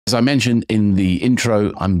As I mentioned in the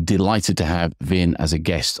intro, I'm delighted to have Vin as a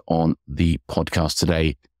guest on the podcast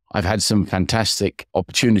today. I've had some fantastic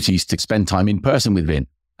opportunities to spend time in person with Vin.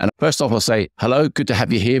 And first off, I'll say, hello, good to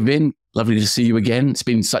have you here, Vin. Lovely to see you again. It's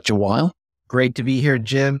been such a while. Great to be here,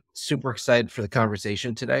 Jim. Super excited for the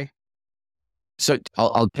conversation today. So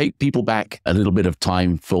I'll take people back a little bit of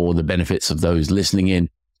time for the benefits of those listening in.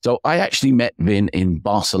 So I actually met Vin in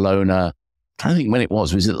Barcelona. I'm trying to think when it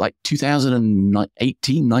was. Was it like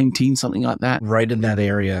 2018, 19, something like that? Right in that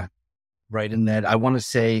area. Right in that, I want to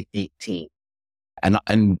say 18.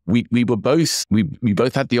 And we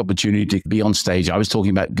both had the opportunity to be on stage. I was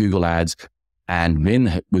talking about Google Ads, and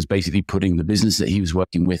Vin was basically putting the business that he was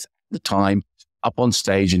working with at the time up on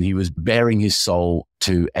stage, and he was bearing his soul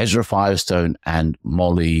to Ezra Firestone and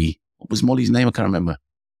Molly. What was Molly's name? I can't remember.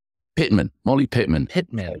 Pitman. Molly Pitman.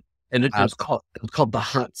 Pitman. And it was called the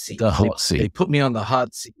hot seat. The hot seat. They put me on the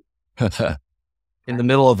hot seat in the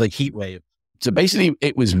middle of a heat wave. So basically,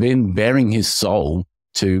 it was Vin bearing his soul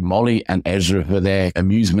to Molly and Ezra for their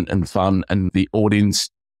amusement and fun, and the audience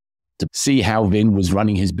to see how Vin was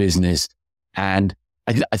running his business. And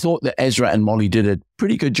I thought that Ezra and Molly did a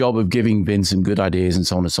pretty good job of giving Vin some good ideas and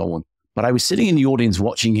so on and so on. But I was sitting in the audience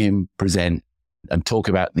watching him present and talk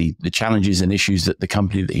about the challenges and issues that the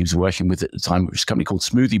company that he was working with at the time, which was a company called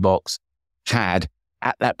SmoothieBox, had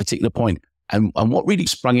at that particular point. And what really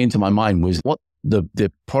sprung into my mind was what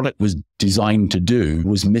the product was designed to do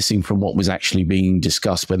was missing from what was actually being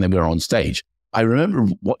discussed when they were on stage. I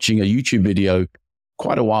remember watching a YouTube video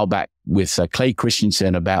quite a while back with Clay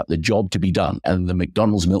Christensen about the job to be done and the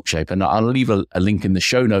McDonald's milkshake. And I'll leave a link in the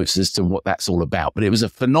show notes as to what that's all about. But it was a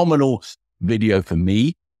phenomenal video for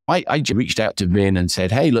me. I reached out to Vin and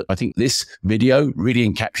said, hey, look, I think this video really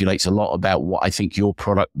encapsulates a lot about what I think your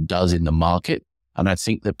product does in the market. And I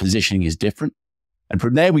think the positioning is different. And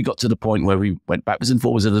from there, we got to the point where we went backwards and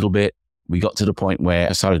forwards a little bit. We got to the point where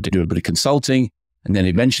I started to do a bit of consulting, and then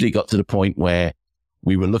eventually got to the point where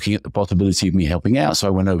we were looking at the possibility of me helping out. So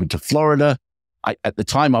I went over to Florida. At the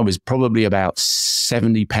time, I was probably about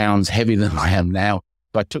 70 pounds heavier than I am now.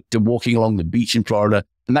 But I took to walking along the beach in Florida,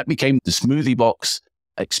 and that became the SmoothieBox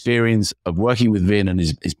experience of working with Vin and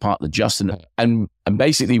his partner, Justin. And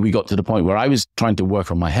basically, we got to the point where I was trying to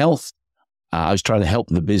work on my health. I was trying to help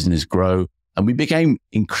the business grow. And we became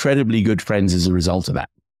incredibly good friends as a result of that.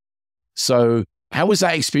 So how was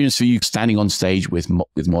that experience for you standing on stage with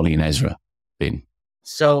Molly and Ezra, Vin?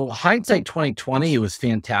 So hindsight 2020, it was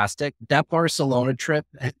fantastic. That Barcelona trip,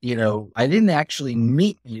 I didn't actually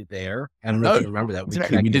meet you there. I don't know if you remember that.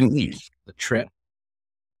 We didn't meet. The trip.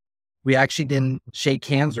 We actually didn't shake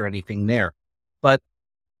hands or anything there. But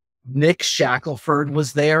Nick Shackelford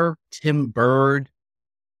was there, Tim Bird.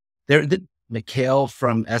 Mikhail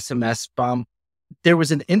from SMS Bump. There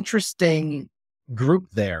was an interesting group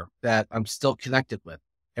there that I'm still connected with.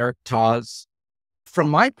 Eric Tawes. From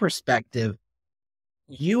my perspective,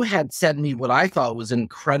 you had sent me what I thought was an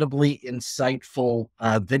incredibly insightful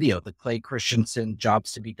video, the Clay Christensen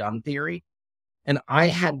Jobs to Be Done theory. And I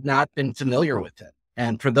had not been familiar with it.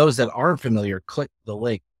 And for those that aren't familiar, click the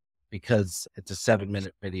link because it's a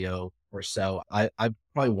 7-minute video or so. I've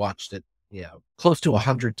probably watched it close to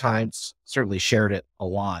 100 times, certainly shared it a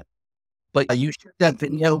lot. But you shared that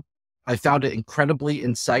video. I found it incredibly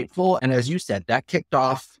insightful. And as you said, that kicked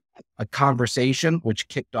off a conversation, which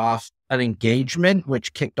kicked off an engagement,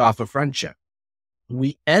 which kicked off a friendship.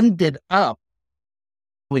 We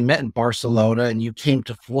met in Barcelona and you came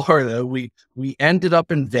to Florida. We ended up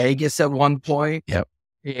in Vegas at one point. Yep.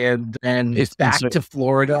 And it's back to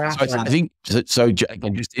Florida. So I think,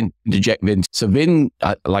 again, just interject, Vin. So Vin,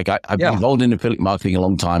 I've been involved in affiliate marketing a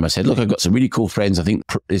long time. I said, look, I've got some really cool friends. I think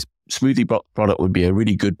this SmoothieBox product would be a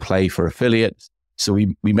really good play for affiliates. So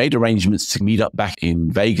we made arrangements to meet up back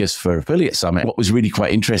in Vegas for Affiliate Summit. What was really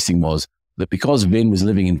quite interesting was that because Vin was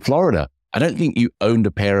living in Florida, I don't think you owned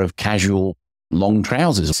a pair of casual long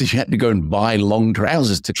trousers. So you had to go and buy long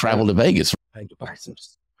trousers to travel to Vegas. I had to buy some.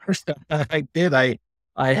 I did.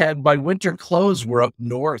 I had my winter clothes were up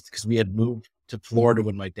north because we had moved to Florida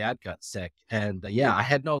when my dad got sick. And I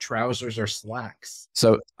had no trousers or slacks.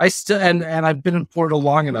 So I still, and I've been in Florida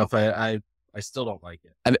long enough. I still don't like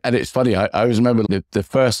it. And it's funny. I always remember the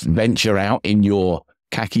first venture out in your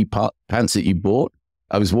khaki pants that you bought.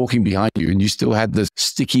 I was walking behind you and you still had the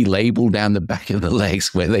sticky label down the back of the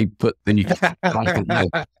legs where they put, then you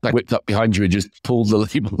whipped up behind you and just pulled the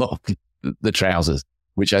label off the trousers.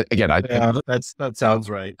 Which that sounds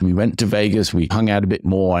right. We went to Vegas. We hung out a bit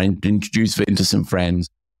more. I introduced Vin to some friends.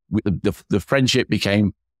 The friendship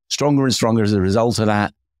became stronger and stronger as a result of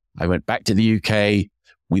that. I went back to the UK.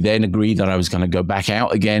 We then agreed that I was going to go back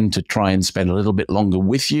out again to try and spend a little bit longer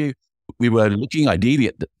with you. We were looking ideally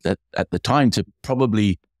at the time to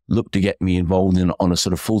probably look to get me involved on a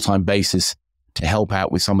sort of full-time basis to help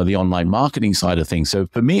out with some of the online marketing side of things. So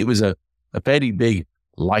for me, it was a fairly big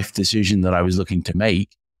life decision that I was looking to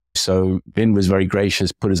make. So Vin was very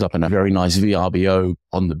gracious, put us up in a very nice VRBO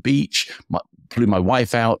on the beach, flew my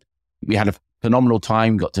wife out. We had a phenomenal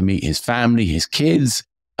time, got to meet his family, his kids.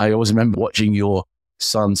 I always remember watching your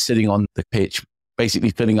son sitting on the pitch, basically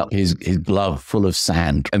filling up his glove full of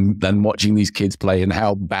sand, and then watching these kids play and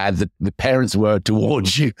how bad the parents were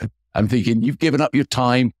towards you. I'm thinking, you've given up your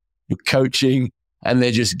time, you're coaching, and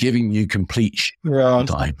they're just giving you complete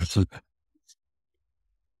time.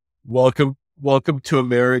 Welcome to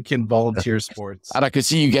American volunteer sports. And I could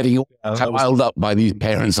see you getting riled up by these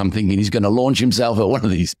parents. I'm thinking he's going to launch himself at one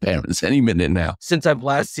of these parents any minute now. Since I've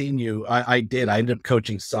last seen you, I ended up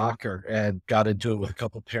coaching soccer and got into it with a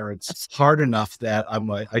couple of parents. It's hard enough that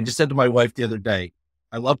I just said to my wife the other day,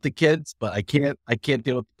 I love the kids, but I can't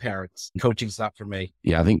deal with the parents. Coaching's not for me.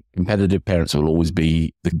 Yeah, I think competitive parents will always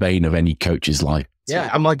be the bane of any coach's life. Yeah,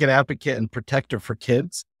 I'm like an advocate and protector for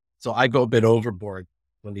kids. So I go a bit overboard.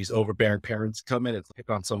 When these overbearing parents come in, it's pick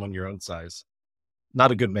on someone your own size.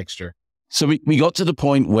 Not a good mixture. So we got to the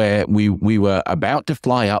point where we were about to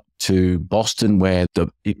fly up to Boston, where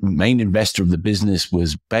the main investor of the business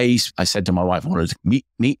was based. I said to my wife, I wanted to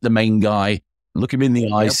meet the main guy, look him in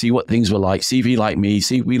the eyes, see what things were like, see if he liked me,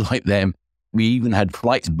 see if we liked them. We even had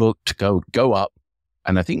flights booked to go up.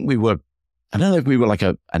 And I think I don't know if we were like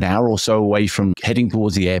an hour or so away from heading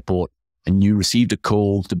towards the airport, and you received a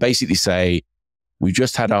call to basically say, we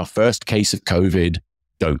just had our first case of COVID,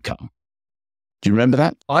 don't come. Do you remember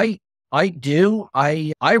that? I do.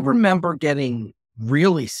 I remember getting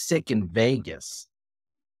really sick in Vegas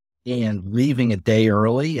and leaving a day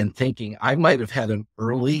early and thinking I might have had an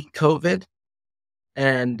early COVID.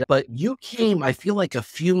 But you came, I feel like a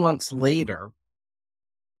few months later,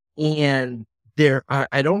 and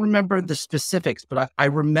I don't remember the specifics, but I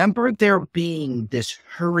remember there being this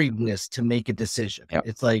hurriedness to make a decision. Yep.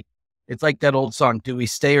 It's like that old song, do we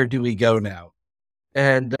stay or do we go now?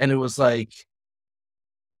 And it was like,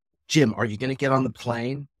 Jim, are you going to get on the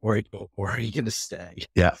plane or are you going to stay?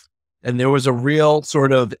 Yeah. And there was a real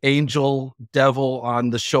sort of angel devil on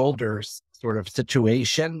the shoulders sort of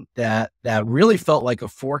situation that really felt like a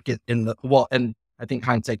fork in the, well, and I think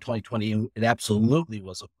hindsight 2020, it absolutely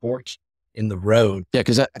was a fork in the road. Yeah.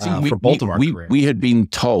 Cause I think for both of our careers. We had been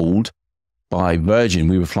told by Virgin,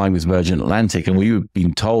 we were flying with Virgin Atlantic, and we were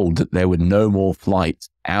being told that there were no more flights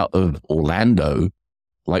out of Orlando.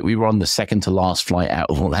 Like we were on the second to last flight out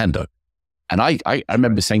of Orlando. And I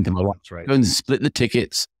remember saying to my wife, right, go and split the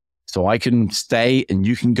tickets so I can stay and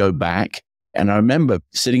you can go back. And I remember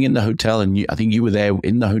sitting in the hotel, and I think you were there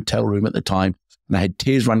in the hotel room at the time, and I had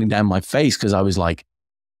tears running down my face because I was like,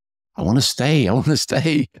 I want to stay. But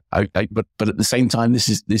at the same time,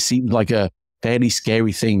 this seemed like a fairly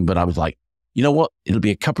scary thing. But I was like, you know what? It'll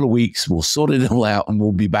be a couple of weeks. We'll sort it all out and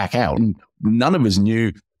we'll be back out. And none of us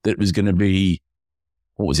knew that it was going to be,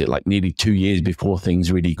 what was it, like nearly 2 years before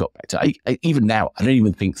things really got back to, even now, I don't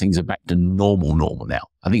even think things are back to normal now.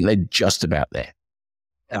 I think they're just about there.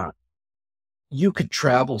 You could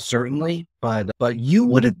travel, certainly, but you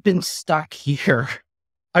would have been stuck here.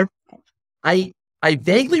 I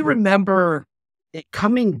vaguely remember it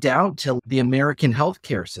coming down to the American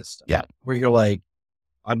healthcare system. Yeah. Where you're like,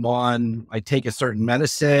 I take a certain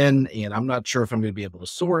medicine and I'm not sure if I'm going to be able to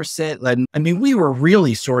source it. And I mean, we were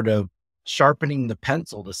really sort of sharpening the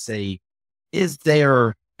pencil to say, is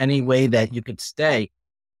there any way that you could stay?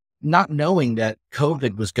 Not knowing that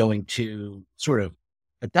COVID was going to sort of,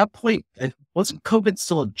 at that point, wasn't COVID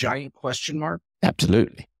still a giant question mark?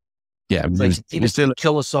 Absolutely. Yeah. It was still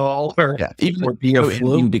kill us all or be a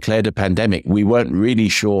flu. Even declared a pandemic, we weren't really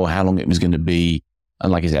sure how long it was going to be.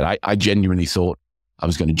 And like I said, I genuinely thought I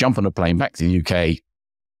was going to jump on a plane back to the UK,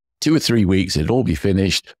 2 or 3 weeks, it'd all be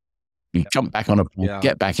finished. We jump back on a plane,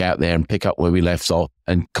 get back out there and pick up where we left off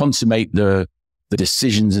and consummate the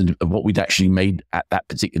decisions of what we'd actually made at that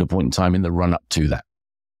particular point in time in the run up to that.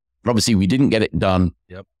 But obviously we didn't get it done.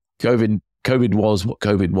 Yep. COVID was what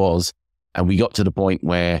COVID was. And we got to the point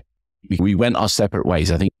where we went our separate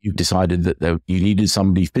ways. I think you decided that you needed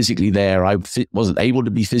somebody physically there. I wasn't able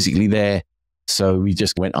to be physically there. So we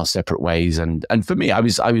just went our separate ways. And for me, I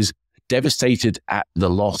was devastated at the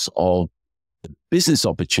loss of the business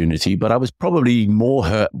opportunity, but I was probably more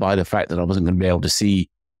hurt by the fact that I wasn't going to be able to see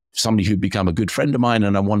somebody who'd become a good friend of mine.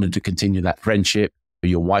 And I wanted to continue that friendship.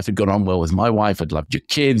 Your wife had gone on well with my wife. I'd loved your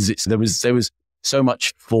kids. There was so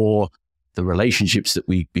much for the relationships that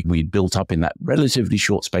we built up in that relatively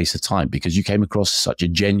short space of time, because you came across such a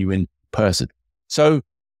genuine person. So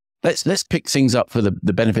let's pick things up for the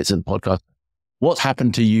benefits of the podcast. What's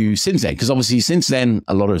happened to you since then? Because obviously since then,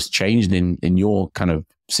 a lot has changed in your kind of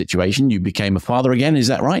situation. You became a father again. Is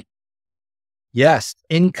that right? Yes.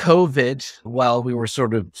 In COVID, while we were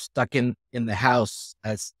sort of stuck in the house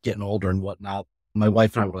as getting older and whatnot, my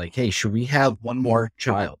wife and I were like, hey, should we have one more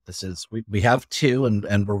child? We have two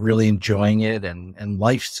and we're really enjoying it and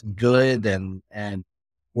life's good and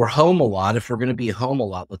we're home a lot. If we're going to be home a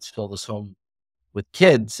lot, let's fill this home with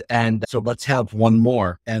kids. And so let's have one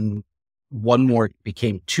more. And one more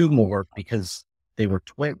became two more because they were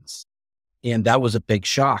twins. And that was a big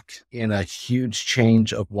shock and a huge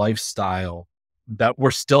change of lifestyle that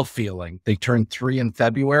we're still feeling. They turned 3 in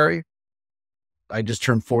February. I just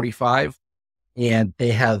turned 45. And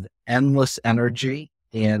they have endless energy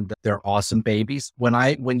and they're awesome babies.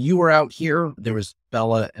 When you were out here, there was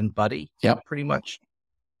Bella and Buddy, pretty much.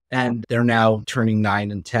 And they're now turning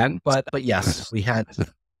 9 and 10. But yes, we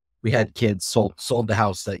had kids, sold the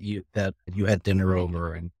house that you had dinner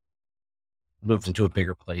over and moved into a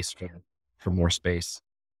bigger place for more space.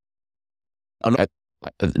 At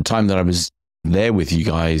the time that I was there with you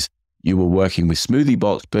guys, you were working with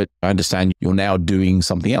SmoothieBox, but I understand you're now doing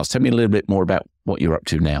something else. Tell me a little bit more about what you're up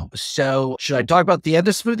to now. So should I talk about the end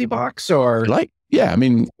of SmoothieBox or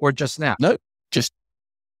or just now? No, just.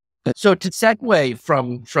 So to segue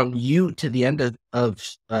from you to the end of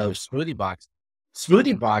SmoothieBox,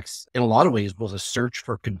 SmoothieBox in a lot of ways was a search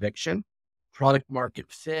for conviction, product market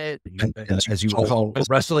fit, as you would call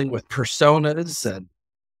wrestling with personas and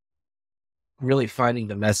really finding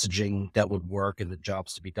the messaging that would work and the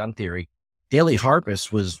jobs to be done theory. Daily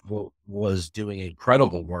Harvest was doing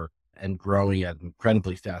incredible work and growing at an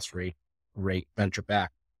incredibly fast rate venture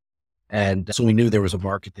back. And so we knew there was a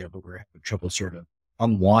market there, but we were having trouble sort of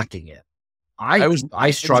unlocking it.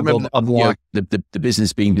 I struggled unlock the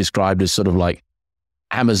business being described as sort of like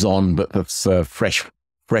Amazon, but for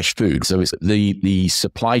fresh food. So it's the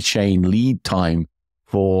supply chain lead time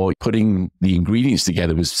for putting the ingredients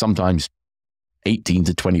together was sometimes 18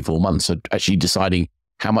 to 24 months. So actually deciding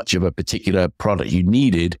how much of a particular product you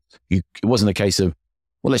needed, it wasn't a case of,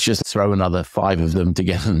 well, let's just throw another 5 of them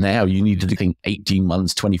together now. You needed to think 18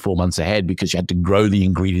 months, 24 months ahead because you had to grow the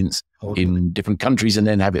ingredients in different countries and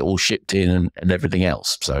then have it all shipped in and everything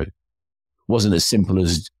else. So it wasn't as simple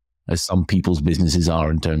as some people's businesses are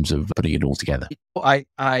in terms of putting it all together.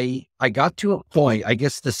 I got to a point, I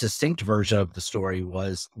guess the succinct version of the story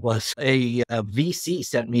was a VC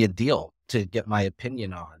sent me a deal to get my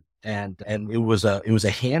opinion on. And it was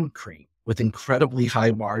a hand cream with incredibly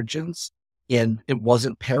high margins, and it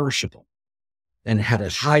wasn't perishable and it had a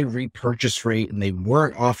high repurchase rate, and they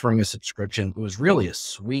weren't offering a subscription. It was really a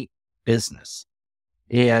sweet business.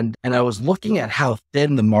 And I was looking at how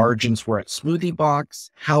thin the margins were at SmoothieBox,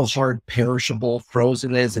 how hard perishable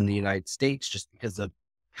frozen is in the United States, just because of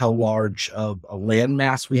how large of a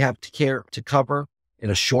landmass we have to cover in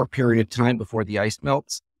a short period of time before the ice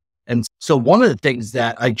melts. And so one of the things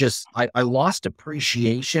that I lost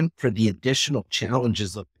appreciation for the additional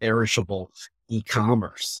challenges of perishable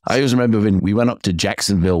e-commerce. I always remember when we went up to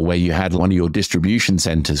Jacksonville, where you had one of your distribution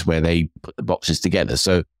centers where they put the boxes together.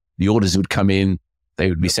 So the orders would come in, they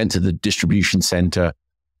would be sent to the distribution center.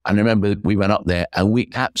 And I remember we went up there and we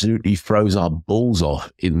absolutely froze our balls off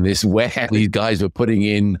in this warehouse. These guys were putting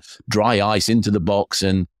in dry ice into the box,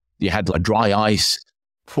 and you had a dry ice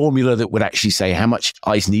formula that would actually say how much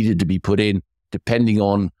ice needed to be put in depending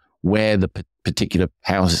on where the particular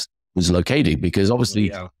house was located. Because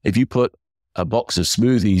obviously, if you put a box of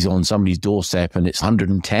smoothies on somebody's doorstep and it's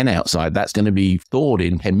 110 outside, that's going to be thawed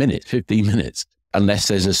in 10 minutes, 15 minutes, unless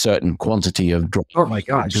there's a certain quantity of dry. Oh my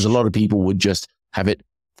gosh. Because a lot of people would just have it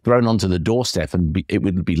thrown onto the doorstep and it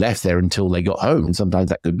would be left there until they got home. And sometimes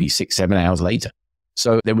that could be 6-7 hours later.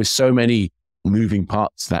 So there was so many moving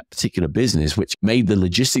parts to that particular business, which made the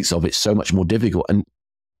logistics of it so much more difficult. And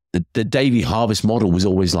the daily harvest model was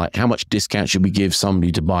always like, how much discount should we give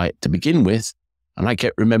somebody to buy it to begin with? And I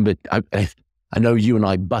kept remember, I know you and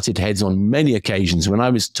I butted heads on many occasions when I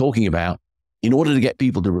was talking about, in order to get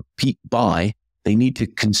people to repeat buy, they need to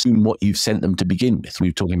consume what you've sent them to begin with. We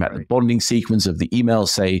were talking about the bonding sequence of the emails,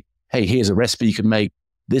 say, hey, here's a recipe you can make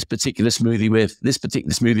this particular smoothie with, this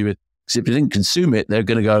particular smoothie with. Because if they didn't consume it, they're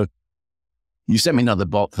going to go, you sent me another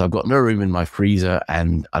box, I've got no room in my freezer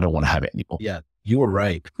and I don't want to have it anymore. Yeah, you were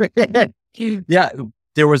right. Yeah,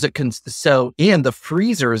 there was and the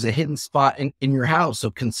freezer is a hidden spot in your house. So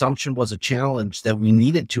consumption was a challenge that we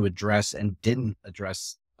needed to address and didn't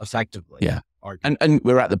address effectively. Yeah. And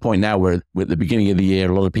we're at the point now where we're at the beginning of the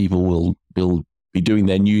year, a lot of people will be doing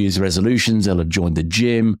their New Year's resolutions. They'll have joined the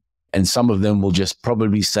gym, and some of them will just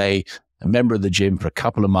probably say a member of the gym for a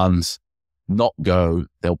couple of months, not go.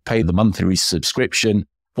 They'll pay the monthly subscription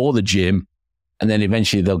for the gym, and then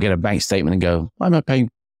eventually they'll get a bank statement and go, why am I paying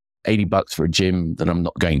 $80 for a gym that I'm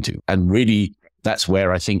not going to? And really, that's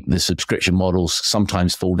where I think the subscription models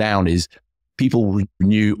sometimes fall down, is people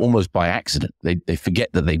renew almost by accident. They forget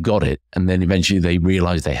that they've got it, and then eventually they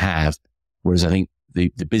realize they have. Whereas I think the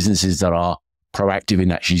businesses that are proactive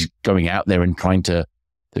in actually going out there and trying to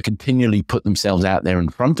continually put themselves out there in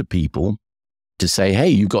front of people to say, hey,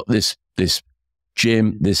 you've got this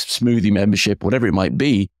gym, this smoothie membership, whatever it might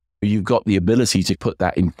be, you've got the ability to put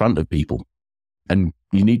that in front of people. And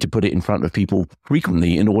you need to put it in front of people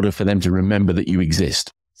frequently in order for them to remember that you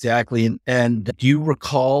exist. Exactly. And do you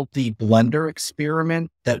recall the blender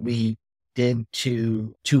experiment that we did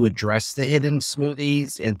to address the hidden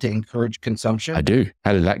smoothies and to encourage consumption? I do.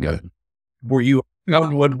 How did that go? Were you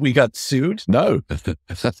on when we got sued? No. I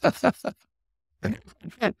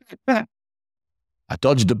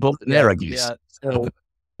dodged a bullet there, I guess.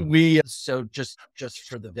 Yeah. So just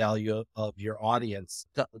for the value of your audience,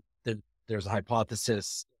 there's a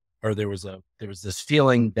hypothesis, or there was this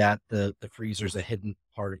feeling that the freezer is a hidden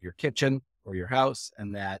part of your kitchen or your house,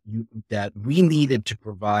 and that we needed to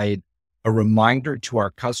provide a reminder to our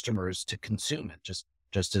customers to consume it, just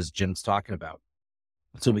as Jim's talking about.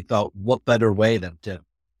 So we thought, what better way than to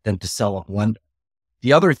sell a blender?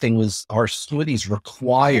 The other thing was our smoothies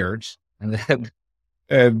required, and then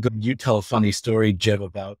you tell a funny story, Jim,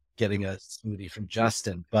 about getting a smoothie from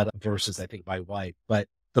Justin, but versus I think my wife. But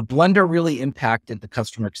the blender really impacted the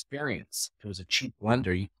customer experience. If it was a cheap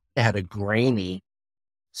blender, you had a grainy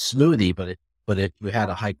smoothie, but if you had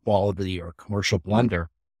a high quality or commercial blender,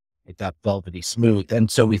 it got velvety smooth.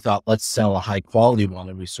 And so we thought, let's sell a high quality one,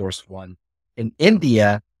 and we sourced one in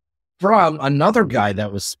India from another guy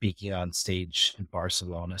that was speaking on stage in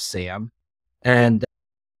Barcelona, Sam, and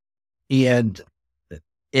it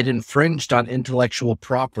infringed on intellectual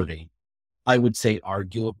property. I would say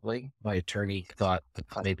arguably. My attorney thought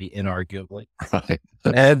maybe inarguably. Right.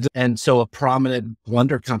 And so a prominent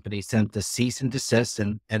blender company sent a cease and desist,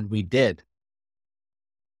 and we did.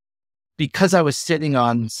 Because I was sitting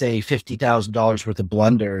on, say, $50,000 worth of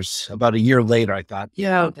blenders, about a year later, I thought,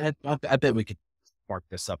 yeah, I bet we could spark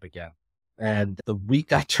this up again. And the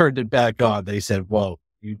week I turned it back on, they said, whoa,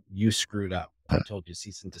 you screwed up. I told you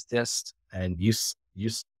cease and desist, and you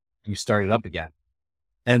started up again.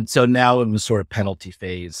 And so now it was sort of penalty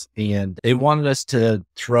phase, and they wanted us to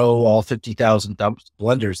throw all 50,000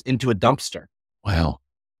 blenders into a dumpster. Wow.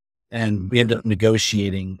 And we ended up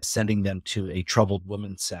negotiating, sending them to a troubled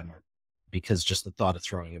women's center, because just the thought of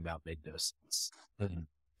throwing them out made no sense.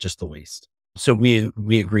 Just a waste. So we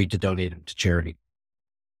agreed to donate them to charity.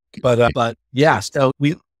 But yeah, so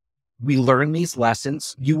we learn these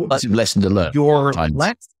lessons. It's a lesson to learn.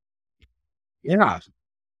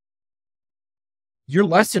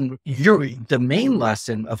 The main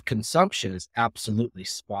lesson of consumption is absolutely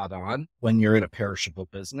spot on when you're in a perishable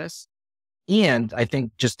business. And I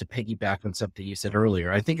think, just to piggyback on something you said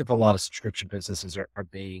earlier, I think if a lot of subscription businesses are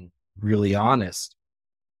being really honest,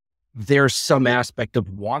 there's some aspect of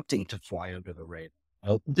wanting to fly under the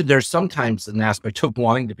radar. There's sometimes an aspect of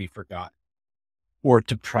wanting to be forgotten, or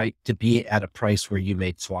to be at a price where you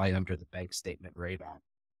may fly under the bank statement radar,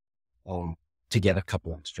 to get a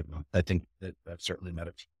couple extra months. I think that I've certainly met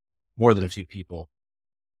more than a few people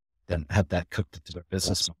that have that cooked into their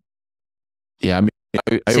business. Yeah, I mean,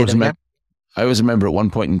 I always remember at one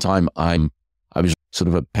point in time, I was sort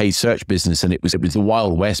of a paid search business, and it was the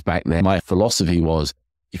Wild West back then. My philosophy was,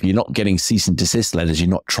 if you're not getting cease and desist letters, you're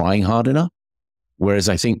not trying hard enough. Whereas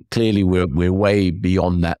I think clearly we're way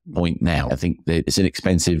beyond that point now. I think that it's an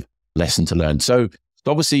expensive lesson to learn. So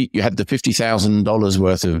obviously you had the $50,000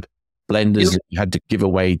 worth of blenders that you had to give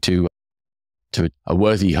away to a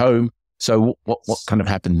worthy home. So what kind of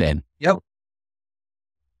happened then? Yep.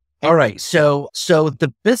 All right. So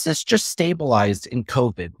the business just stabilized in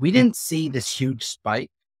COVID. We didn't see this huge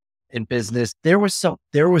spike in business. There was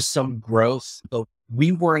some growth, but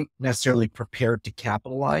we weren't necessarily prepared to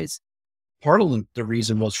capitalize. Part of the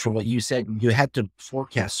reason was, for what you said, you had to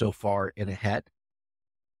forecast so far in ahead.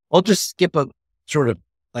 I'll just skip a sort of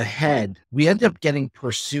ahead. We ended up getting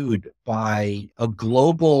pursued by a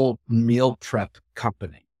global meal prep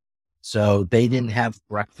company. So they didn't have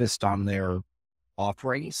breakfast on their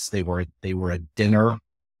offerings. They were a dinner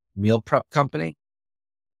meal prep company,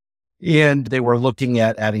 and they were looking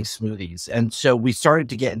at adding smoothies. And so we started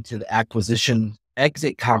to get into the acquisition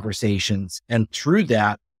exit conversations. And through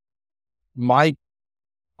that, I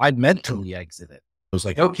mentally exited. I was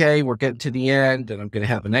like, okay, we're getting to the end and I'm going to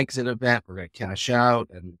have an exit event. We're going to cash out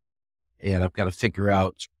and I've got to figure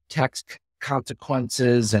out tax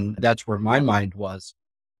consequences. And that's where my mind was.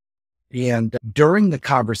 And during the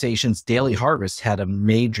conversations, Daily Harvest and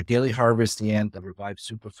the Revived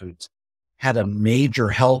Superfoods had a major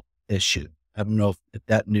health issue. I don't know if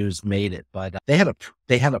that news made it, but they had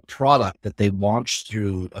a product that they launched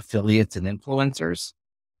through affiliates and influencers.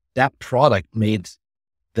 That product made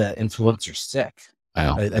the influencers sick.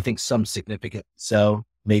 Wow. I think some significant, so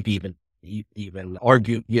maybe even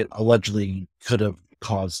argue it allegedly could have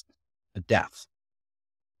caused a death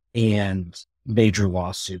and major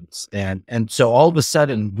lawsuits. And so all of a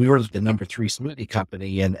sudden we were the number 3 smoothie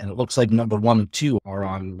company and it looks like number 1 and 2 are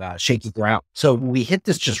on shaky ground. So we hit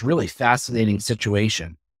this just really fascinating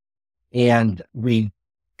situation and we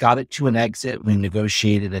got it to an exit. We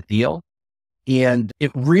negotiated a deal. And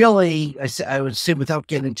it really, I would say without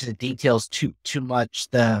getting into the details too much,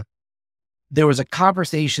 there was a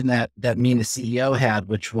conversation that me and the CEO had,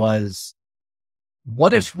 which was,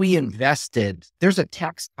 what if we invested, there's a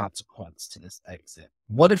tax consequence to this exit.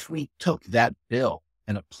 What if we took that bill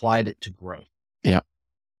and applied it to growth? Yeah.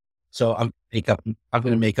 So I'm going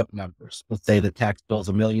to make up numbers. Let's say the tax bill is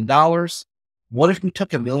 $1 million. What if we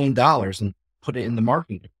took $1 million and put it in the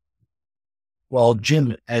marketing? Well,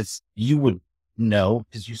 Jim, as you would know,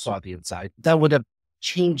 because you saw the inside, that would have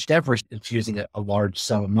changed everything, infusing a large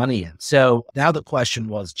sum of money in. So now the question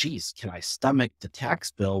was, geez, can I stomach the tax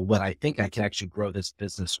bill when I think I can actually grow this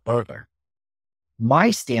business further? My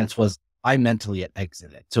stance was I mentally had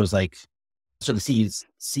exited. So it was like, so the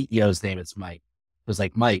CEO's name is Mike. It was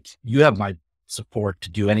like, Mike, you have my support to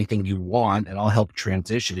do anything you want and I'll help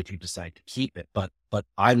transition if you decide to keep it. But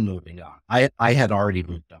I'm moving on. I had already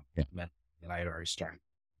moved on. Yeah. And I had already started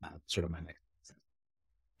sort of my next.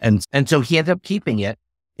 And so he ended up keeping it.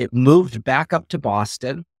 It moved back up to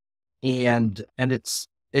Boston and it's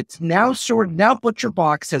now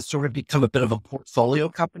ButcherBox has sort of become a bit of a portfolio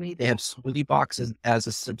company. They have SmoothieBox as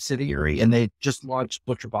a subsidiary and they just launched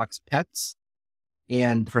ButcherBox Pets.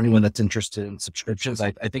 And for anyone that's interested in subscriptions,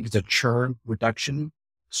 I think it's a churn reduction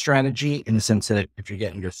strategy in the sense that if you're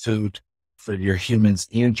getting your food for your humans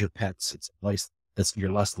and your pets,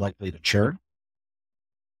 you're less likely to churn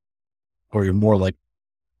or you're more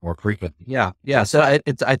frequent. Yeah. So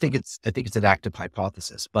I think it's an active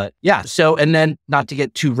hypothesis, but yeah. So, and then not to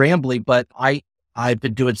get too rambly, but I've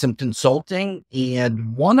been doing some consulting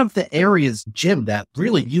and one of the areas, Jim, that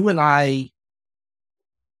really you and I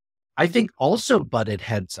think also butted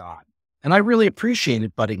heads on, and I really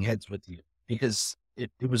appreciated butting heads with you because it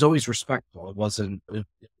was always respectful. It was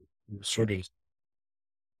sort of,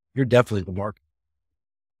 you're definitely the market,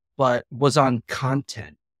 but was on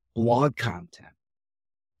content, blog content.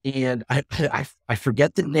 And I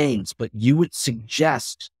forget the names, but you would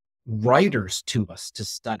suggest writers to us to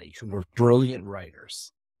study who were brilliant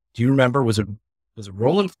writers. Do you remember? Was it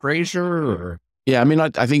Roland Fraser or? Yeah, I mean, I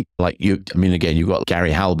think like again, you've got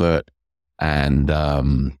Gary Halbert and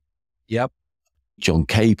Yep, John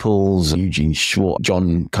Caples, Eugene Schwartz,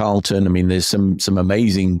 John Carlton. I mean, there's some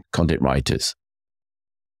amazing content writers.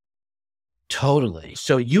 Totally.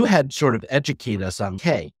 So you had sort of educated us on,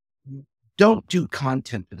 hey, don't do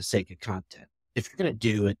content for the sake of content. If you're going to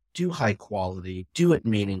do it, do high quality, do it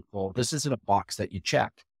meaningful. This isn't a box that you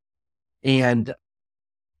check. And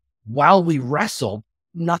while we wrestled,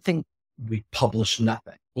 we published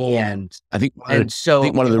nothing. And I think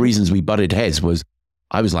one of the reasons we butted heads was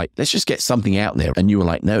I was like, let's just get something out there. And you were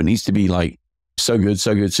like, no, it needs to be like so good,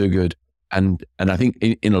 so good, so good. And I think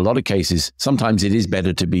in a lot of cases, sometimes it is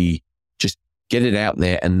better to be just get it out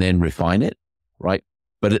there and then refine it. Right.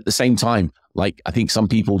 But at the same time, like, I think some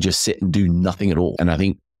people just sit and do nothing at all. And I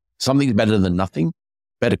think something's better than nothing.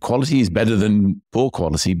 Better quality is better than poor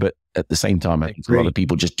quality. But at the same time, I think a lot of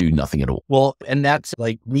people just do nothing at all. Well, and that's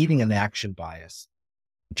like needing an action bias,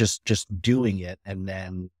 just doing it and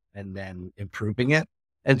then improving it.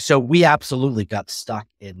 And so we absolutely got stuck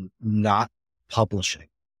in not publishing.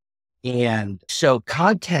 And so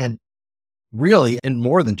content really, and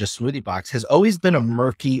more than just SmoothieBox, has always been a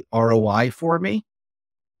murky ROI for me.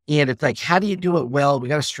 And it's like, how do you do it well? We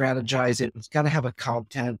got to strategize it. It's got to have a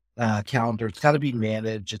content calendar. It's got to be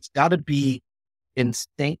managed. It's got to be in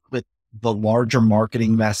sync with the larger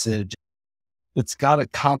marketing message. It's got to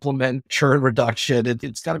complement churn reduction.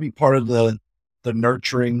 It's got to be part of the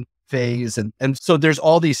nurturing phase. And so there's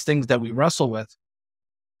all these things that we wrestle with.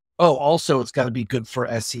 Oh, also, it's got to be good for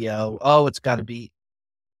SEO. Oh, it's got to be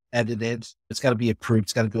edited. It's got to be approved.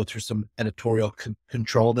 It's got to go through some editorial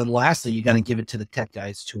control. Then lastly, you got to give it to the tech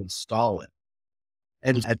guys to install it.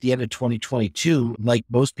 And at the end of 2022, like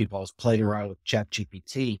most people, I was playing around with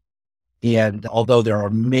ChatGPT. And although there are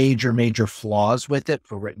major, major flaws with it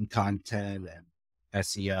for written content and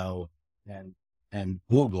SEO and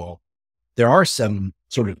Google, there are some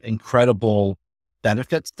sort of incredible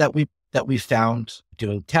benefits that we found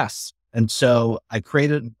doing tests. And so I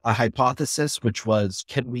created a hypothesis, which was,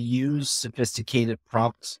 can we use sophisticated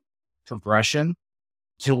prompt progression?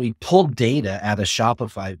 Can we pull data out of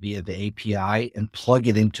Shopify via the API and plug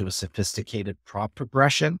it into a sophisticated prompt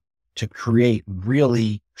progression to create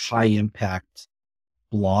really high impact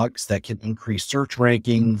blogs that can increase search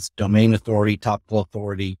rankings, domain authority, top flow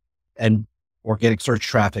authority, and organic search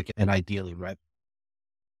traffic, and ideally revenue.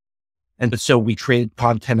 And so we created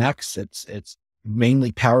Content X. It's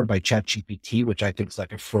mainly powered by ChatGPT, which I think is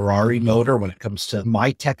like a Ferrari motor when it comes to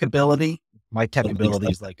my tech ability. My tech ability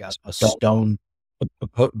is like a stone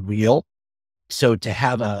wheel. So to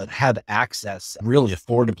have access really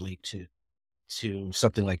affordably to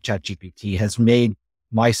something like ChatGPT has made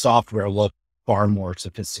my software look far more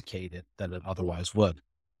sophisticated than it otherwise would.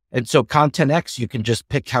 And so Content X, you can just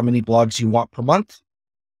pick how many blogs you want per month.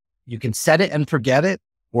 You can set it and forget it,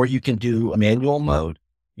 or you can do a manual mode.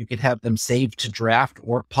 You can have them save to draft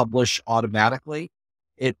or publish automatically.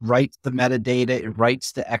 It writes the metadata, it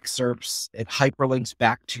writes the excerpts, it hyperlinks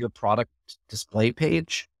back to your product display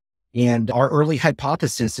page. And our early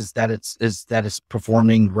hypothesis is that it's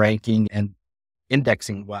performing, ranking, and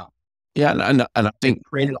indexing well. Yeah, and I think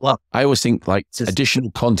I always think like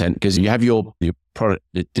additional content, because you have your product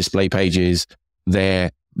display pages.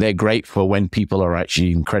 They're great for when people are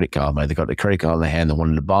actually in credit card mode. They've got the credit card in their hand, they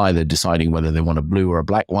wanted to buy, they're deciding whether they want a blue or a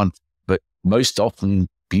black one. But most often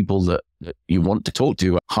people that you want to talk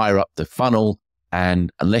to are higher up the funnel.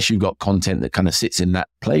 And unless you've got content that kind of sits in that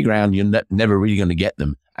playground, you're never really going to get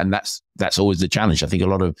them. And that's always the challenge. I think a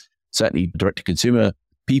lot of certainly direct to consumer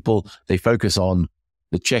people, they focus on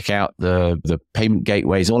the checkout, the payment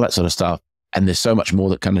gateways, all that sort of stuff. And there's so much more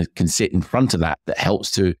that kind of can sit in front of that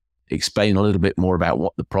helps to explain a little bit more about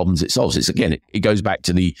what the problems it solves. It's again, it goes back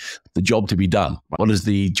to the job to be done. What is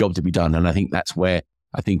the job to be done? And I think that's where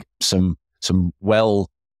I think some well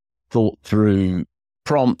thought through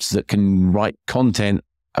prompts that can write content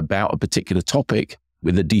about a particular topic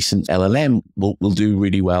with a decent LLM will do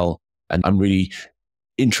really well. And I'm really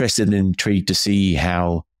interested and intrigued to see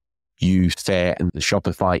how you fare in the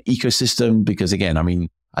Shopify ecosystem, because again, I mean,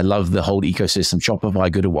 I love the whole ecosystem.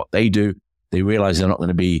 Shopify, good at what they do. They realize they're not going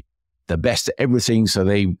to be the best at everything. So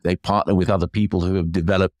they partner with other people who have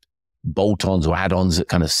developed bolt-ons or add-ons that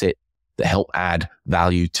kind of sit, that help add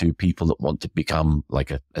value to people that want to become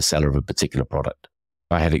like a seller of a particular product.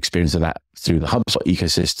 I had experience of that through the HubSpot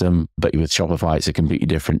ecosystem, but with Shopify, it's a completely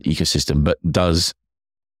different ecosystem, but does,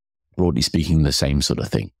 broadly speaking, the same sort of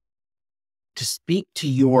thing. To speak to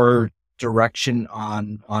your direction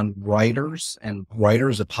on writers and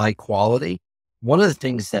writers of high quality, one of the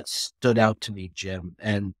things that stood out to me, Jim,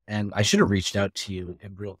 and I should have reached out to you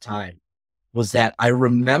in real time, was that I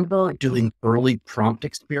remember doing early prompt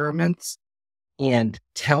experiments and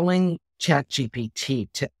telling ChatGPT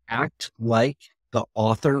to act like the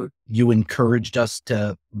author you encouraged us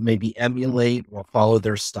to maybe emulate or follow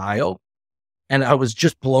their style. And I was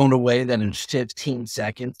just blown away that in 15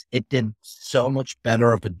 seconds, it did so much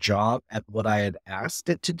better of a job at what I had asked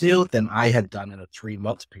it to do than I had done in a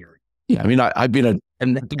 3-month period. Yeah, I mean, I've been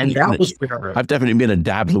and that was where I've definitely been a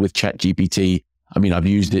dabbler with ChatGPT. I mean, I've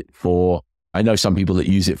used it for, I know some people that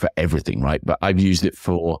use it for everything, right? But I've used it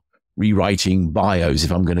for rewriting bios.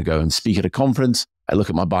 If I'm going to go and speak at a conference, I look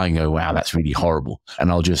at my bio and go, wow, that's really horrible.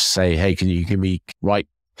 And I'll just say, hey, can you give me write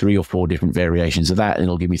 3 or 4 different variations of that? And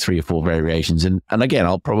it'll give me 3 or 4 variations. And again,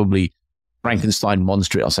 I'll probably Frankenstein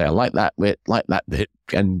monster it. I'll say, I like that bit,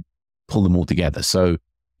 and pull them all together. So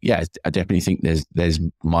yeah, I definitely think there's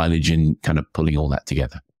mileage in kind of pulling all that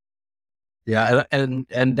together. Yeah. And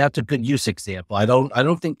that's a good use example. I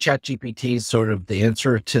don't think ChatGPT is sort of the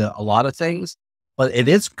answer to a lot of things, but it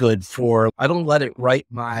is good for, I don't let it write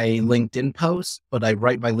my LinkedIn posts, but I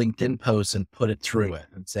write my LinkedIn posts and put it through it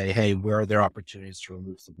and say, hey, where are there opportunities to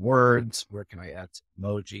remove some words? Where can I add some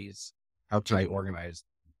emojis? How can I organize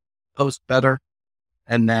post better?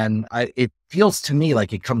 And then it feels to me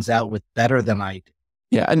like it comes out with better than I did.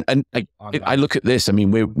 Yeah. And I look at this, I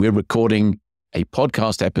mean, we're recording a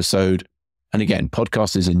podcast episode. And again,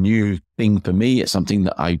 podcast is a new thing for me. It's something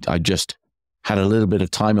that I just had a little bit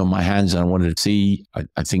of time on my hands and I wanted to see.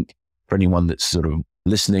 I think for anyone that's sort of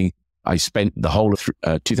listening, I spent the whole of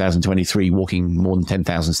 2023 walking more than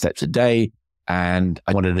 10,000 steps a day. And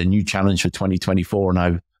I wanted a new challenge for 2024. And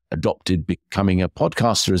I've adopted becoming a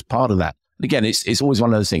podcaster as part of that. And again, it's always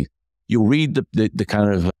one of those things. you'll read the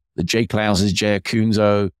kind of the Jay Klauses, Jay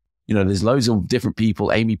Acunzo, there's loads of different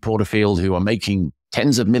people, Amy Porterfield, who are making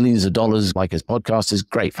tens of millions of dollars, like as podcasters.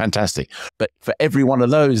 Great, fantastic. But for every one of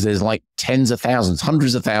those, there's like tens of thousands,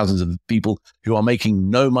 hundreds of thousands of people who are making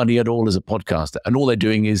no money at all as a podcaster. And all they're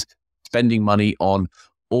doing is spending money on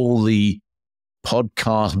all the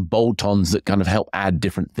podcast bolt-ons that kind of help add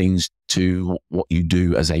different things to what you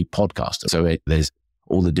do as a podcaster. So there's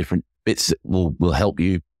all the different bits that will help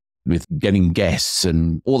you with getting guests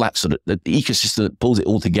and all that sort of the ecosystem that pulls it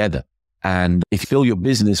all together. And if you fill your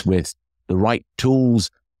business with the right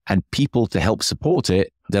tools and people to help support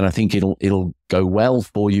it, then I think it'll go well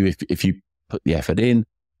for you if you put the effort in.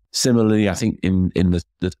 Similarly, I think in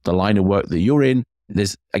the line of work that you're in,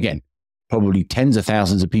 there's, again, probably tens of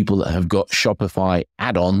thousands of people that have got Shopify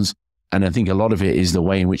add-ons. And I think a lot of it is the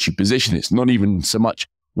way in which you position it. It's not even so much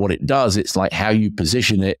what it does. It's like how you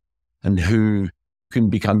position it and who can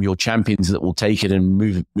become your champions that will take it and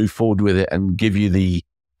move forward with it and give you the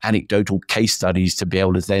anecdotal case studies to be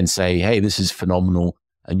able to then say, hey, this is phenomenal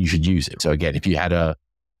and you should use it. So again, if you had a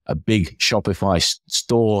big Shopify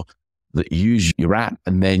store that used your app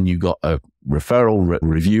and then you got a referral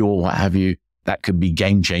review or what have you, that could be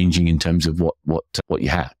game changing in terms of what you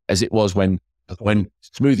have. As it was when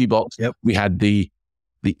SmoothieBox, yep. We had the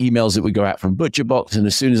emails that would go out from ButcherBox, and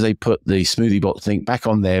as soon as they put the SmoothieBox link back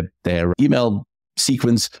on their email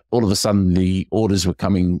sequence, all of a sudden the orders were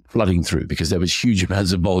flooding through because there was huge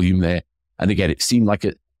amounts of volume there. And again, it seemed like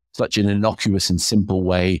such an innocuous and simple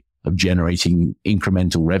way of generating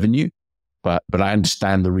incremental revenue. But I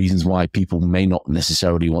understand the reasons why people may not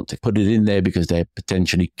necessarily want to put it in there because they're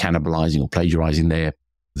potentially cannibalizing or plagiarizing their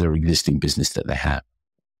existing business that they have.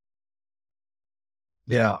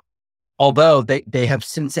 Yeah. Although they have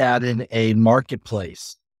since added a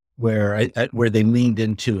marketplace where they leaned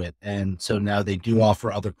into it. And so now they do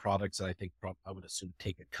offer other products that I think I would assume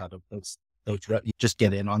take a cut of those just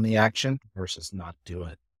get in on the action versus not do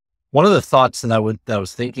it. One of the thoughts that I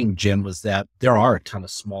was thinking, Jim, was that there are a ton of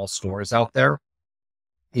small stores out there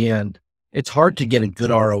and it's hard to get a good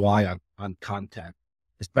ROI on content,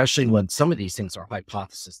 especially when some of these things are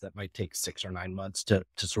hypotheses that might take 6 or 9 months to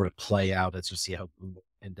sort of play out as you see how Google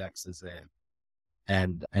indexes it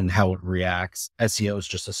and how it reacts. SEO is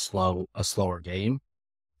just a slower game.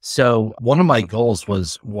 So one of my goals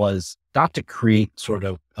was not to create sort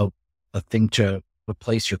of a thing to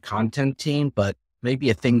replace your content team, but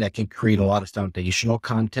maybe a thing that can create a lot of foundational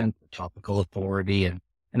content, topical authority. And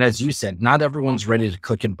as you said, not everyone's ready to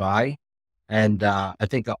click and buy. And I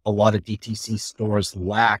think a lot of DTC stores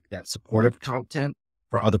lack that supportive content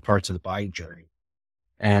for other parts of the buying journey.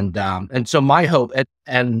 And so my hope,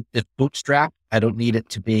 and it's bootstrap, I don't need it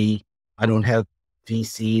to be, I don't have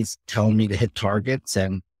VCs telling me to hit targets,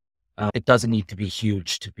 and it doesn't need to be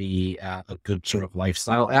huge to be a good sort of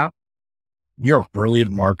lifestyle app. You're a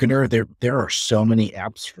brilliant marketer. There are so many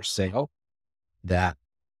apps for sale that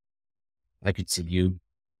I could see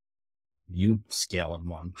you scaling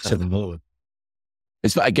one to the moon.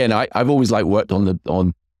 It's, again, I've always worked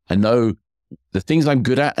on, I know the things I'm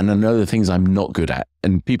good at and I know the things I'm not good at.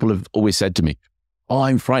 And people have always said to me, oh,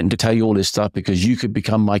 I'm frightened to tell you all this stuff because you could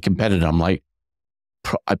become my competitor. I'm like,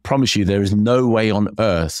 I promise you, there is no way on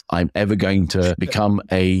earth I'm ever going to become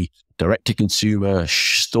a direct-to-consumer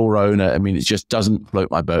store owner. I mean, it just doesn't float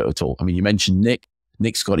my boat at all. I mean, you mentioned Nick.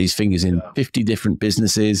 Nick's got his fingers in 50 different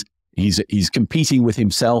businesses. He's competing with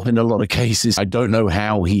himself in a lot of cases. I don't know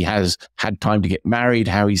how he has had time to get married,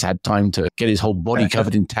 how he's had time to get his whole body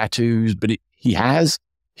covered in tattoos, but he has.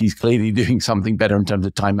 He's clearly doing something better in terms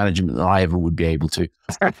of time management than I ever would be able to.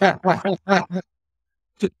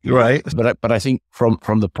 Right. But I think from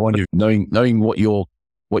the point of knowing what you're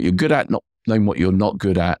good at, not knowing what you're not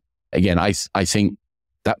good at, again, I think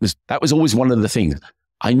that was always one of the things.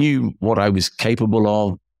 I knew what I was capable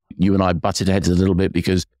of. You and I butted heads a little bit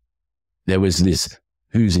because there was this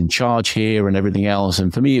who's in charge here and everything else.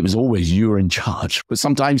 And for me, it was always you were in charge. But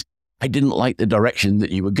sometimes I didn't like the direction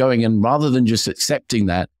that you were going. And rather than just accepting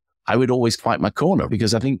that, I would always fight my corner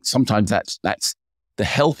because I think sometimes that's the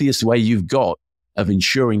healthiest way you've got of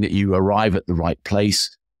ensuring that you arrive at the right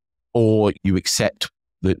place or you accept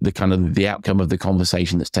the kind of the outcome of the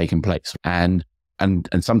conversation that's taken place. And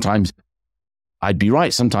sometimes I'd be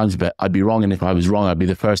right sometimes, but I'd be wrong. And if I was wrong, I'd be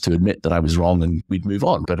the first to admit that I was wrong and we'd move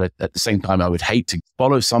on. But at the same time, I would hate to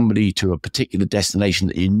follow somebody to a particular destination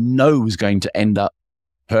that you know is going to end up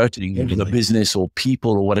hurting the business or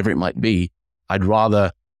people or whatever it might be. I'd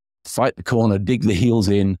rather fight the corner, dig the heels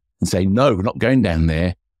in and say, no, we're not going down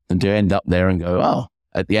there, than to end up there and go, oh,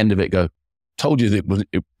 at the end of it, go, told you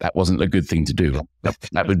that wasn't a good thing to do.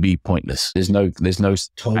 That would be pointless. There's no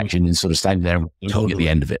action in sort of standing there and looking at the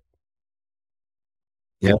end of it.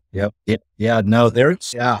 Yep. Yeah. No,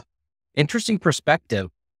 there's interesting perspective.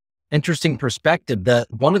 That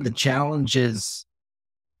one of the challenges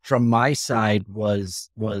from my side was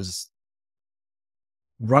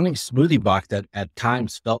running SmoothieBox that at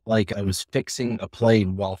times felt like I was fixing a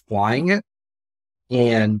plane while flying it.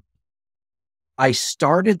 And I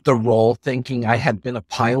started the role thinking I had been a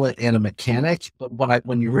pilot and a mechanic, but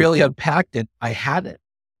when you really unpacked it, I hadn't.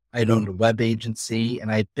 I'd owned a web agency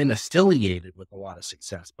and I'd been affiliated with a lot of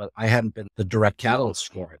success, but I hadn't been the direct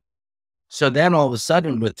catalyst for it. So then all of a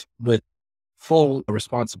sudden with full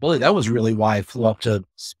responsibility, that was really why I flew up to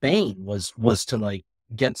Spain was to like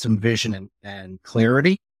get some vision and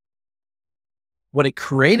clarity. What it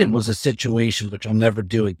created was a situation which I'll never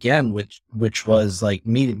do again, which was like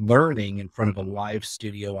me learning in front of a live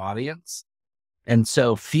studio audience. And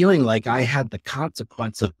so feeling like I had the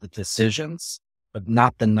consequence of the decisions, but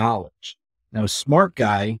not the knowledge. Now, a smart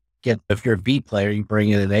guy, if you're a B player, you bring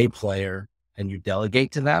in an A player and you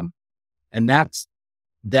delegate to them. And that's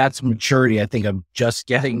maturity. I think I'm just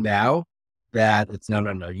getting now that it's no,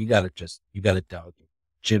 you got to delegate.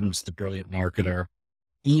 Jim's the brilliant marketer.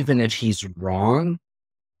 Even if he's wrong,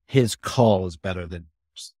 his call is better than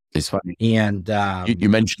yours. It's funny. And you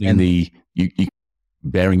mentioning you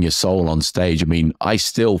bearing your soul on stage. I mean, I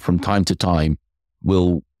still from time to time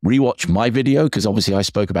will rewatch my video because obviously I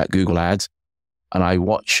spoke about Google Ads, and I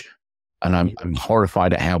watch and I'm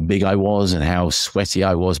horrified at how big I was and how sweaty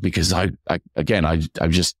I was because I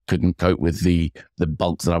just couldn't cope with the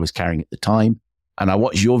bulk that I was carrying at the time. And I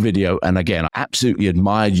watched your video, and again, I absolutely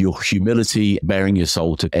admired your humility, bearing your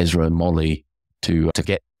soul to Ezra and Molly to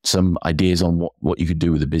get some ideas on what you could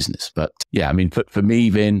do with the business. But yeah, I mean, for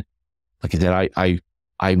me, Vin, like I said,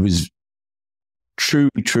 I was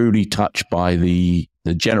truly touched by the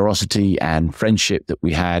generosity and friendship that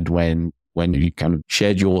we had when you kind of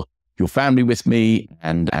shared your family with me,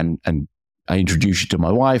 and I introduced you to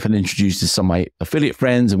my wife and introduced you to some of my affiliate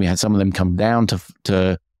friends, and we had some of them come down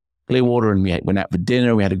to Clearwater, and we went out for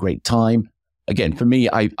dinner. We had a great time. Again, for me,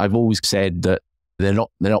 I've always said that they're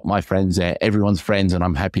not my friends. They're everyone's friends, and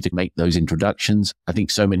I'm happy to make those introductions. I think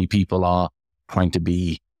so many people are trying to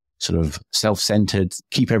be sort of self-centered,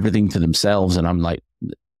 keep everything to themselves, and I'm like,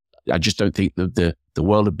 I just don't think that the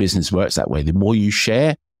world of business works that way. The more you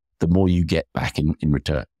share, the more you get back in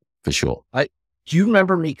return, for sure. Do you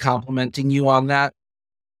remember me complimenting you on that?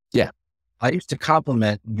 Yeah. I used to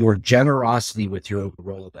compliment your generosity with your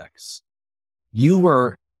Rolodex.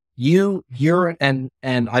 You're, and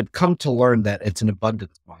I've come to learn that it's an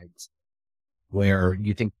abundance mindset where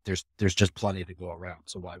you think there's just plenty to go around.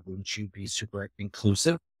 So why wouldn't you be super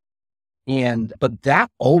inclusive? But that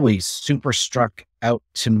always super struck out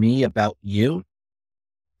to me about you.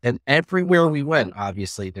 And everywhere we went,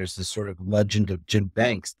 obviously there's this sort of legend of Jim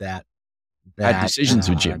Banks that had decisions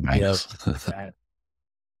with Jim Banks. That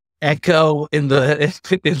echo in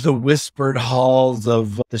the whispered halls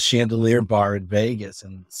of the Chandelier Bar in Vegas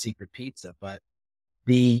and Secret Pizza. But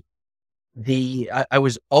I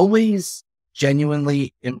was always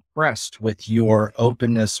genuinely impressed with your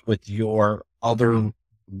openness, with your other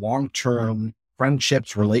long-term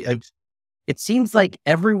friendships. It seems like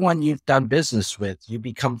everyone you've done business with, you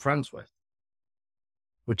become friends with,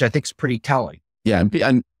 which I think is pretty telling. Yeah,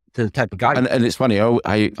 and to the type of guy. And it's funny,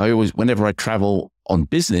 I always, whenever I travel on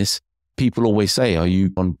business, people always say, are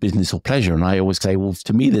you on business or pleasure? And I always say, well,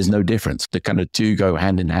 to me, there's no difference. The kind of two go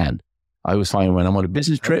hand in hand. I always find when I'm on a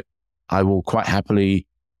business trip, I will quite happily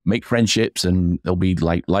make friendships, and there'll be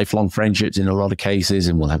like lifelong friendships in a lot of cases,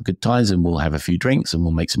 and we'll have good times and we'll have a few drinks and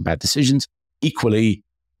we'll make some bad decisions. Equally,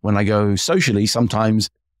 when I go socially, sometimes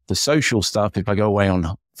the social stuff, if I go away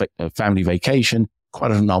on a family vacation,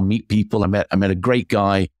 quite often I'll meet people. I met a great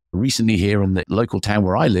guy recently here in the local town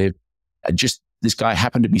where I live. This guy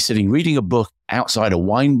happened to be sitting reading a book outside a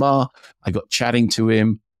wine bar. I got chatting to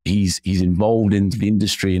him. He's involved in the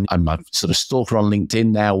industry, and I'm a sort of stalker on LinkedIn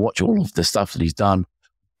now, watch all of the stuff that he's done.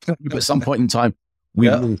 But at some point in time,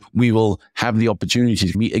 we will have the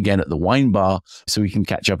opportunity to meet again at the wine bar so we can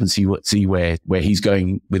catch up and see where he's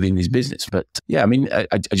going within his business. But yeah, I mean,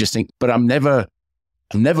 I just think, but I'm never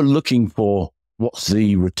looking for what's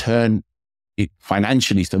the return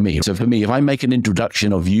financially for me. So for me, if I make an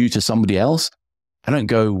introduction of you to somebody else, I don't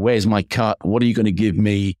go, where's my cut? What are you going to give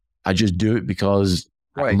me? I just do it because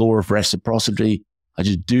law of reciprocity. I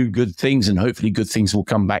just do good things, and hopefully good things will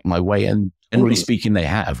come back my way. And generally speaking, they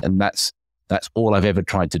have. And that's all I've ever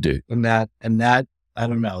tried to do. And that, I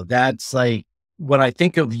don't know, that's like, when I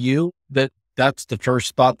think of you, that that's the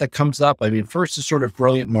first thought that comes up. I mean, first is sort of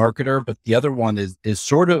brilliant marketer, but the other one is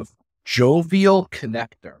sort of jovial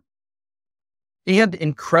connector and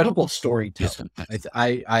incredible storyteller.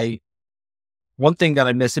 I one thing that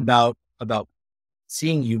I miss about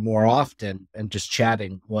seeing you more often and just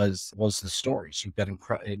chatting was the stories. You've got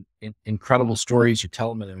incredible stories. You tell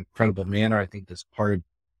them in an incredible manner. I think that's part of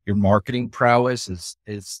your marketing prowess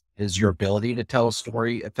is your ability to tell a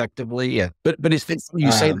story effectively. And, but it's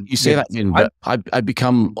you say that, Vin, but I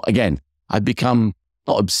become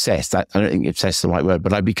not obsessed. I don't think obsessed is the right word,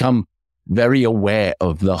 but I become very aware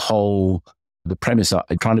of the premise.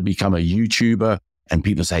 I'm trying to become a YouTuber, and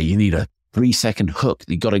people say you need a 3-second hook.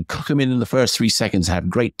 You got to cook them in the first 3 seconds, have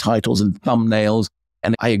great titles and thumbnails.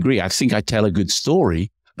 And I agree. I think I tell a good story,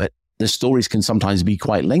 but the stories can sometimes be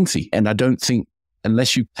quite lengthy. And I don't think,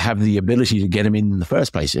 unless you have the ability to get them in the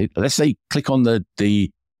first place, let's say click on the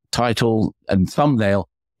title and thumbnail,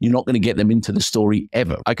 you're not going to get them into the story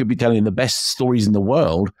ever. I could be telling the best stories in the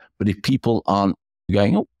world, but if people aren't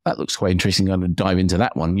going, oh, that looks quite interesting, I'm going to dive into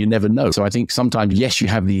that one, you never know. So I think sometimes, yes, you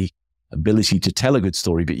have the ability to tell a good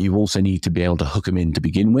story, but you also need to be able to hook them in to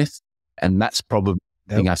begin with. And that's probably,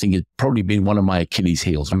 I think it's probably been one of my Achilles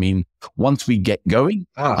heels. I mean, once we get going,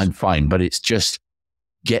 I'm fine, but it's just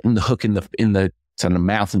getting the hook in the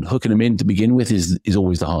mouth and hooking them in to begin with is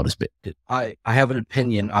always the hardest bit. I have an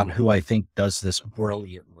opinion on who I think does this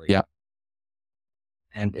brilliantly. Yeah.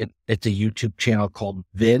 And it's a YouTube channel called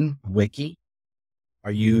Vin Wiki.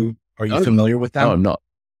 Are you familiar with that? No, I'm not,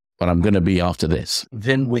 but I'm going to be after this.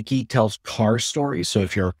 Vin Wiki tells car stories. So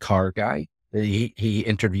if you're a car guy, he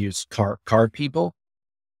interviews car people,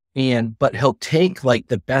 but he'll take like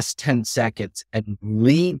the best 10 seconds and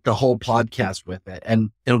lead the whole podcast with it. And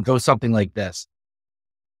it'll go something like this.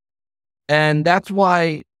 And that's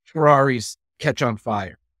why Ferraris catch on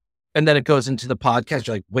fire. And then it goes into the podcast.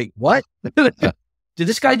 You're like, wait, what? Did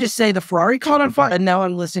this guy just say the Ferrari caught on fire? And now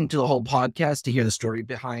I'm listening to the whole podcast to hear the story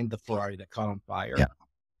behind the Ferrari that caught on fire. Yeah.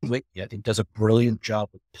 I think does a brilliant job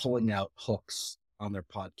of pulling out hooks on their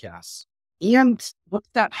podcasts. And what's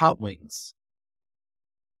that Hot Wings?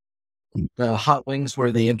 The Hot Wings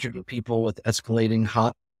where they interview people with escalating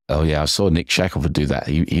hot. Oh yeah, I saw Nick Shackelford do that.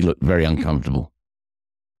 He looked very uncomfortable.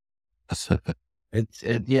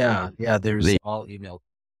 Yeah. There's I'll email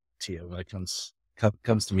to you when it comes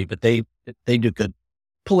to me, but they do good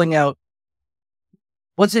pulling out.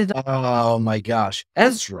 What's it? Oh my gosh,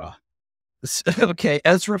 Ezra. Okay,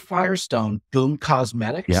 Ezra Firestone, Boom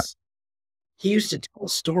Cosmetics. Yeah. He used to tell a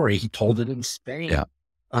story. He told it in Spain.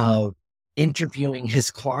 Yeah. Interviewing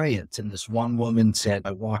his clients, and this one woman said,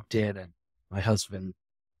 "I walked in and my husband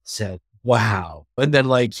said, wow." And then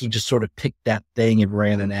like, he just sort of picked that thing and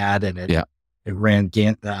ran an ad and it ran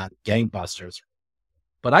gangbusters.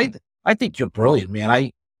 But I think you're brilliant, man.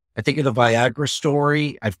 I think of the Viagra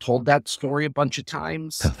story. I've told that story a bunch of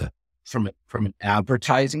times from an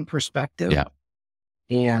advertising perspective. Yeah.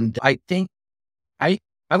 And I think, I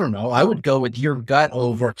don't know, I would go with your gut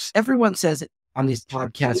over. Everyone says it on these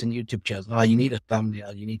podcasts and YouTube channels. Oh, you need a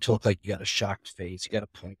thumbnail. You need to look like you got a shocked face. You got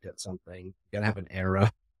to point at something. You got to have an arrow.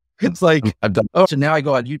 It's like, so now I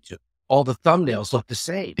go on YouTube. All the thumbnails look the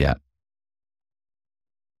same. Yeah.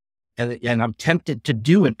 And I'm tempted to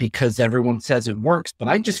do it because everyone says it works, but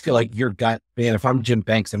I just feel like your gut, man, if I'm Jim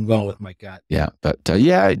Banks, I'm going with my gut. Yeah. But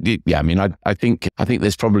yeah. I mean, I think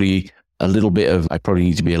there's probably a little bit of, I probably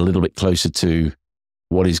need to be a little bit closer to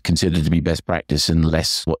what is considered to be best practice and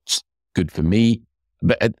less what's good for me.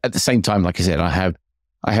 But at the same time, like I said, I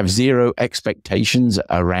have zero expectations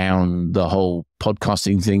around the whole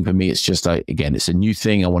podcasting thing. For me, it's just, again, it's a new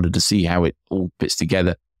thing. I wanted to see how it all fits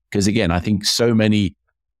together. Because again, I think so many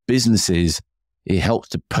businesses, it helps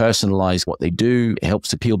to personalize what they do. It helps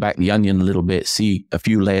to peel back the onion a little bit, see a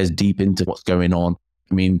few layers deep into what's going on.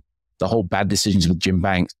 I mean, the whole bad decisions with Jim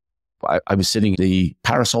Banks. I was sitting at the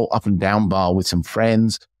Parasol Up and Down bar with some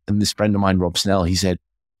friends, and this friend of mine, Rob Snell, he said,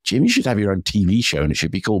 "Jim, you should have your own TV show and it should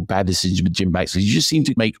be called Bad Decisions with Jim Banks. You just seem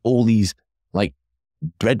to make all these like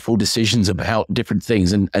dreadful decisions about different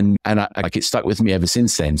things." And like it stuck with me ever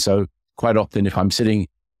since then. So quite often if I'm sitting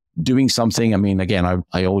doing something, I mean, again,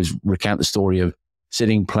 I always recount the story of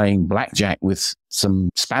sitting playing blackjack with some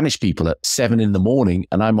Spanish people at 7 a.m.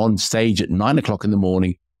 and I'm on stage at 9 o'clock in the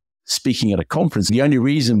morning speaking at a conference. The only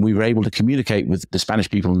reason we were able to communicate with the Spanish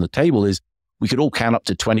people on the table is we could all count up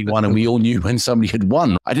to 21 and we all knew when somebody had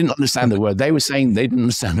won. I didn't understand the word they were saying. They didn't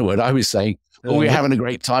understand the word I was saying. But we were having a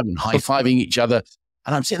great time and high-fiving each other.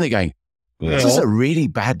 And I'm sitting there going, this is a really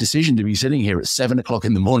bad decision to be sitting here at 7 o'clock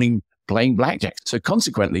in the morning playing blackjack. So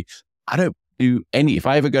consequently, I don't do if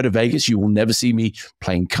I ever go to Vegas, you will never see me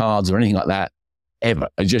playing cards or anything like that ever.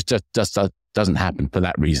 It's just doesn't happen for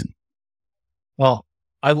that reason. Well,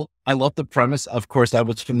 I love the premise. Of course, I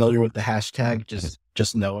was familiar with the hashtag,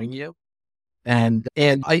 just knowing you. And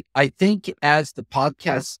I think as the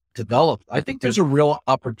podcast developed, I think there's a real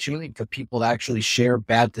opportunity for people to actually share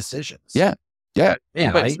bad decisions. Yeah. Yeah.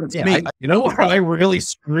 Man, you know where I really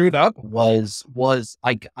screwed up was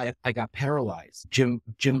I got paralyzed. Jim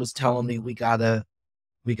was telling me we gotta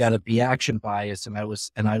be action biased, and I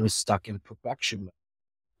was stuck in perfection.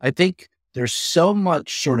 I think there's so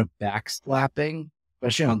much sort of backslapping,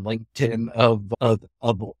 especially on LinkedIn, of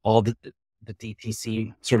all the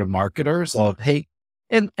DTC sort of marketers of, hey,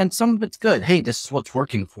 and some of it's good. Hey, this is what's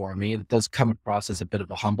working for me. It does come across as a bit of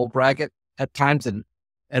a humble brag at times,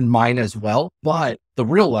 and mine as well. But the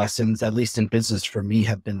real lessons, at least in business for me,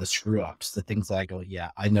 have been the screw ups, the things that I go,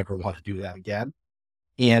 yeah, I never want to do that again.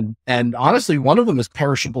 And honestly, one of them is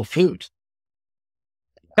perishable food.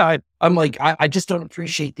 I'm like, I just don't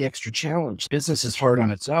appreciate the extra challenge. Business is hard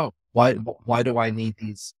on its own. Why do I need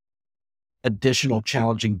these additional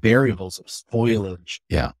challenging variables of spoilage?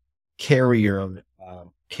 Yeah. Carrier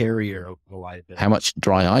reliability. How much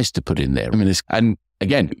dry ice to put in there? I mean, and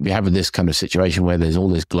again, we have this kind of situation where there's all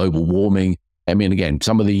this global warming. I mean, again,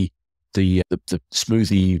 some of the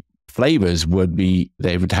smoothie flavors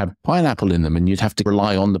they would have pineapple in them, and you'd have to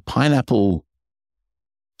rely on the pineapple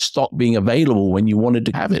stock being available when you wanted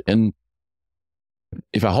to have it. And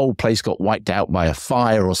if a whole place got wiped out by a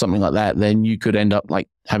fire or something like that, then you could end up like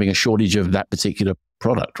having a shortage of that particular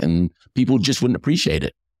product, and people just wouldn't appreciate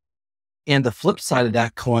it. And the flip side of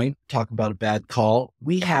that coin, talk about a bad call.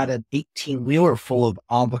 We had an 18-wheeler full of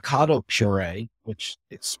avocado puree, which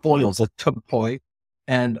it spoils at some point.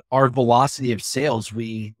 And our velocity of sales,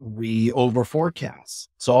 we over forecast.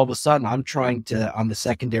 So all of a sudden I'm trying to, on the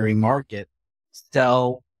secondary market,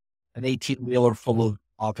 sell an 18-wheeler full of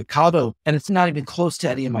avocado, and it's not even close to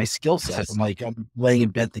any of my skill sets. I'm laying in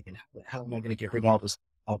bed thinking, how am I going to get rid of all this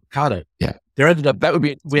avocado? Yeah. We ended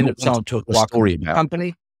up selling to a guacamole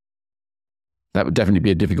company. That would definitely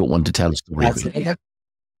be a difficult one to tell a story.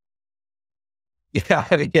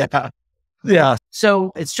 Yeah.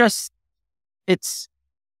 So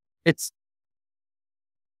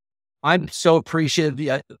I'm so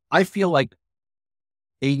appreciative. I feel like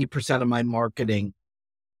 80% of my marketing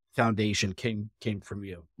foundation came from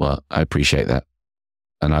you. Well, I appreciate that.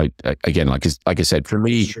 And I, again, like I said, for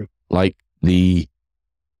me, like the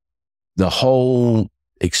whole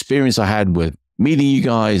experience I had with meeting you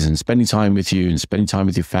guys and spending time with you and spending time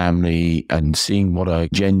with your family and seeing what a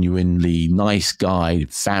genuinely nice guy,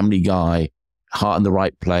 family guy, heart in the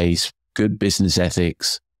right place, good business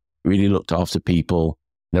ethics, really looked after people.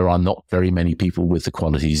 There are not very many people with the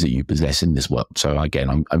qualities that you possess in this world. So again,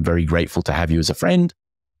 I'm very grateful to have you as a friend.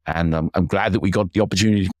 And I'm glad that we got the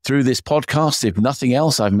opportunity through this podcast. If nothing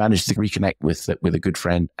else, I've managed to reconnect with a good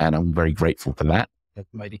friend, and I'm very grateful for that.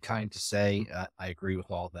 That's mighty kind to say. I agree with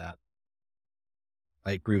all that.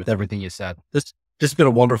 I agree with everything you said. This has been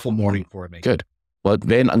a wonderful morning for me. Good. Well,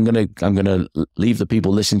 Vin, I'm gonna leave the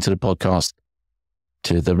people listening to the podcast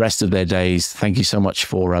to the rest of their days. Thank you so much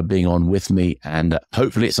for being on with me, and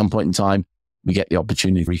hopefully at some point in time we get the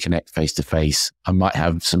opportunity to reconnect face to face. I might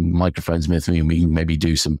have some microphones with me, and we can maybe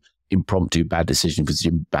do some impromptu bad decision with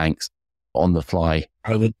Jim Banks on the fly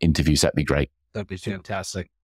interviews. That'd be great. That'd be fantastic.